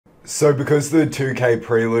So because the 2K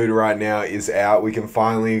Prelude right now is out, we can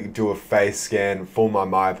finally do a face scan for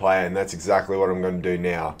my player, and that's exactly what I'm going to do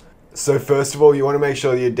now. So first of all, you want to make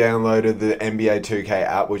sure that you downloaded the NBA 2K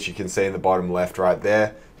app, which you can see in the bottom left right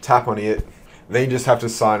there. Tap on it. Then you just have to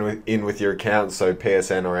sign in with your account, so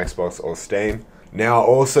PSN or Xbox or Steam. Now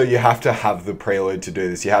also you have to have the Prelude to do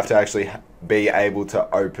this. You have to actually be able to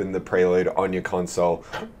open the Prelude on your console,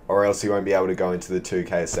 or else you won't be able to go into the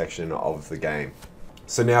 2K section of the game.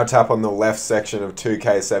 So now tap on the left section of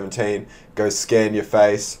 2K17, go scan your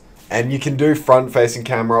face, and you can do front facing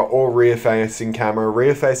camera or rear facing camera.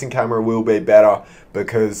 Rear facing camera will be better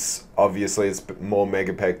because obviously it's more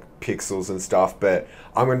megapixels and stuff, but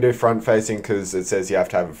I'm going to do front facing because it says you have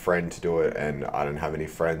to have a friend to do it, and I don't have any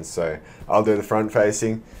friends, so I'll do the front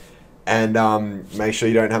facing. And make sure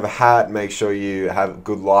you don't have a hat, make sure you have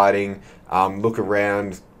good lighting, look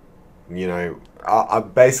around, you know.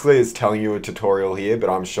 Basically it's telling you a tutorial here, but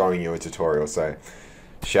I'm showing you a tutorial, so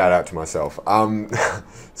shout out to myself.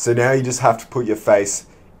 So now you just have to put your face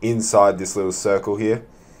inside this little circle here,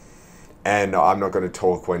 and I'm not going to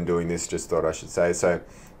talk when doing this, just thought I should say. So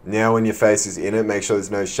now when your face is in it, make sure there's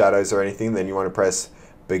no shadows or anything, then you want to press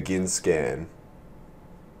begin scan.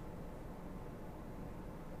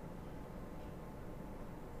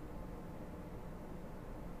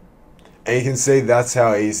 And you can see that's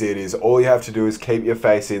how easy it is. All you have to do is keep your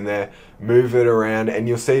face in there, move it around, and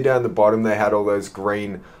you'll see down the bottom they had all those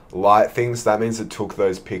green light things. That means it took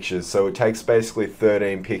those pictures. So it takes basically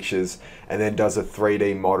 13 pictures and then does a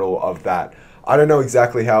 3D model of that. I don't know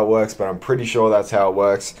exactly how it works, but I'm pretty sure that's how it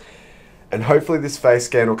works. And hopefully this face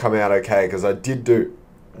scan will come out okay, because I did do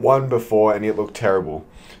one before and it looked terrible.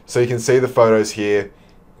 So you can see the photos here.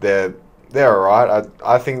 They're alright.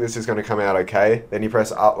 I think this is going to come out okay. Then you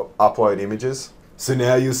press upload images. So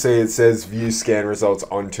now you'll see it says view scan results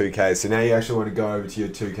on 2K. So now you actually want to go over to your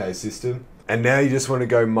 2K system. And now you just want to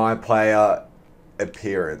go my player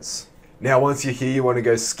appearance. Now once you're here, you want to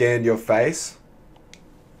go scan your face.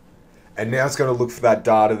 And now it's going to look for that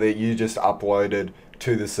data that you just uploaded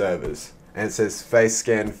to the servers. And it says face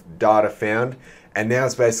scan data found. And now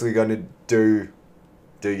it's basically going to do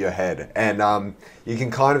your head, and you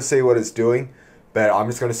can kind of see what it's doing, but I'm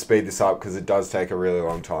just going to speed this up because it does take a really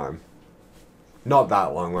long time. Not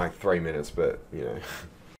that long, like 3 minutes, but you know.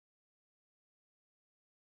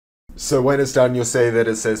 So when it's done, you'll see that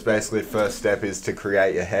it says basically first step is to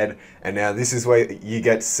create your head, and now this is where you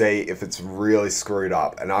get to see if it's really screwed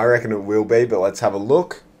up, and I reckon it will be, but let's have a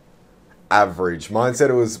look. Average. Mine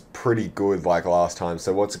said it was pretty good like last time,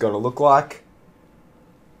 so what's it going to look like?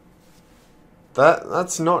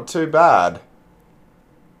 That's not too bad.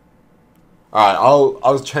 Alright,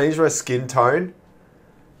 I'll change my skin tone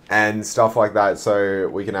and stuff like that so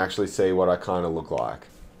we can actually see what I kind of look like.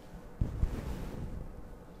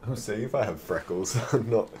 I'm seeing if I have freckles.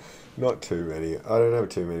 Not too many. I don't have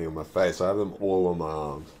too many on my face. I have them all on my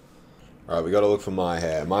arms. Alright, we got to look for my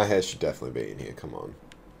hair. My hair should definitely be in here. Come on.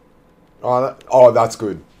 Oh, that's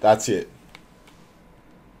good. That's it.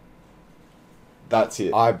 That's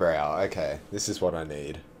it. Eyebrow. Okay, this is what I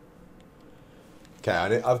need.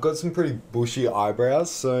 Okay, I've got some pretty bushy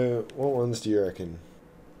eyebrows, so what ones do you reckon?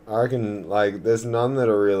 I reckon, like, there's none that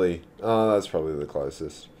are really... Oh, that's probably the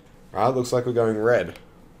closest. Alright, looks like we're going red.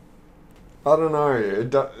 I don't know,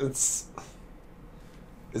 it's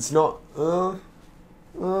not... I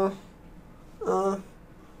don't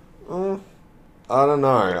know. I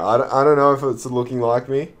don't know if it's looking like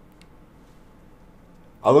me.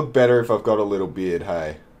 I look better if I've got a little beard,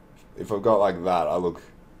 hey. If I've got like that, I look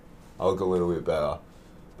a little bit better.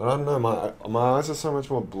 But I don't know, my eyes are so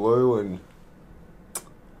much more blue, and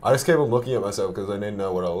I just keep on looking at myself because I need to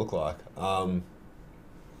know what I look like.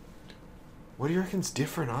 What do you reckon's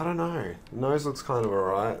different? I don't know. Nose looks kind of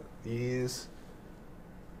alright. Ears.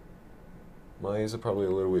 My ears are probably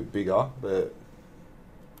a little bit bigger, but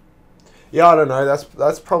yeah, I don't know.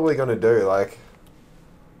 That's probably gonna do. Like,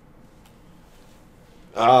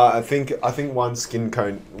 I think one skin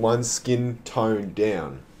tone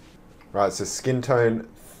down. Right, so skin tone.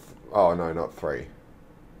 Oh no, not 3.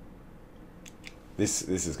 This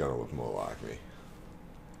is gonna look more like me.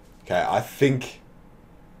 Okay, I think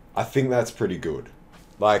that's pretty good.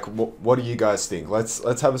 Like, what do you guys think? Let's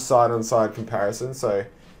have a side-on-side comparison. So,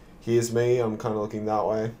 here's me. I'm kind of looking that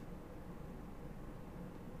way.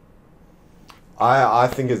 I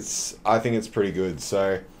think it's pretty good.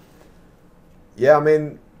 So, yeah, I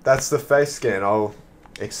mean, that's the face scan. I'll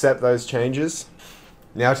accept those changes.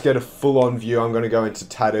 Now to get a full-on view, I'm going to go into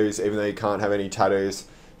tattoos, even though you can't have any tattoos.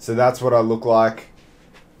 So that's what I look like.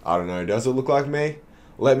 I don't know, does it look like me?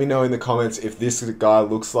 Let me know in the comments if this guy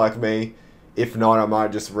looks like me. If not, I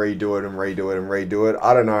might just redo it and redo it and redo it.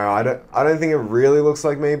 I don't know. I don't think it really looks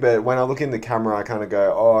like me, but when I look in the camera, I kind of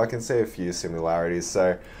go, oh, I can see a few similarities.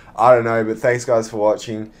 So I don't know, but thanks guys for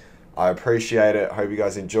watching. I appreciate it. Hope you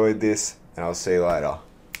guys enjoyed this, and I'll see you later.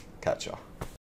 Catch ya.